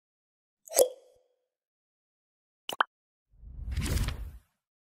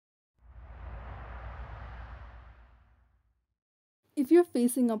If you're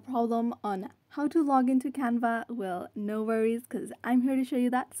facing a problem on how to log into Canva, well, no worries because I'm here to show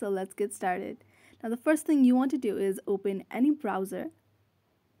you that, so let's get started. Now the first thing you want to do is open any browser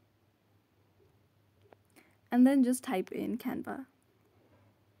and then just type in Canva.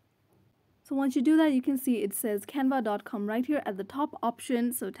 So once you do that, you can see it says canva.com right here at the top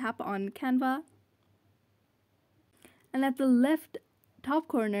option, so tap on Canva. And at the left top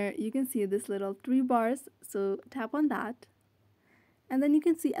corner, you can see this little 3 bars, so tap on that. And then you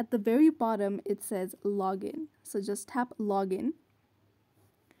can see at the very bottom, it says login. So just tap login.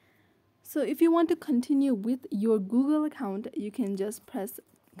 So if you want to continue with your Google account, you can just press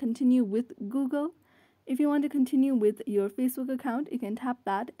continue with Google. If you want to continue with your Facebook account, you can tap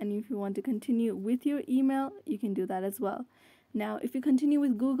that. And if you want to continue with your email, you can do that as well. Now, if you continue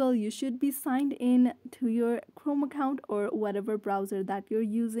with Google, you should be signed in to your Chrome account or whatever browser that you're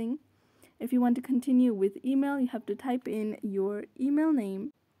using. If you want to continue with email, you have to type in your email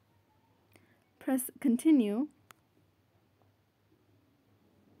name, press continue,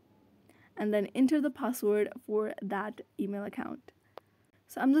 and then enter the password for that email account.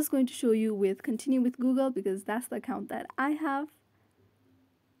 So I'm just going to show you with continue with Google because that's the account that I have.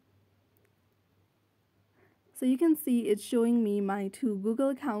 So you can see it's showing me my 2 Google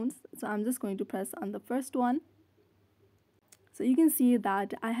accounts. So I'm just going to press on the first one. So you can see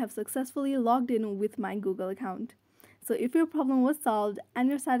that I have successfully logged in with my Google account. So if your problem was solved and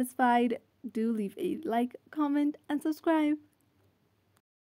you're satisfied, do leave a like, comment, and subscribe.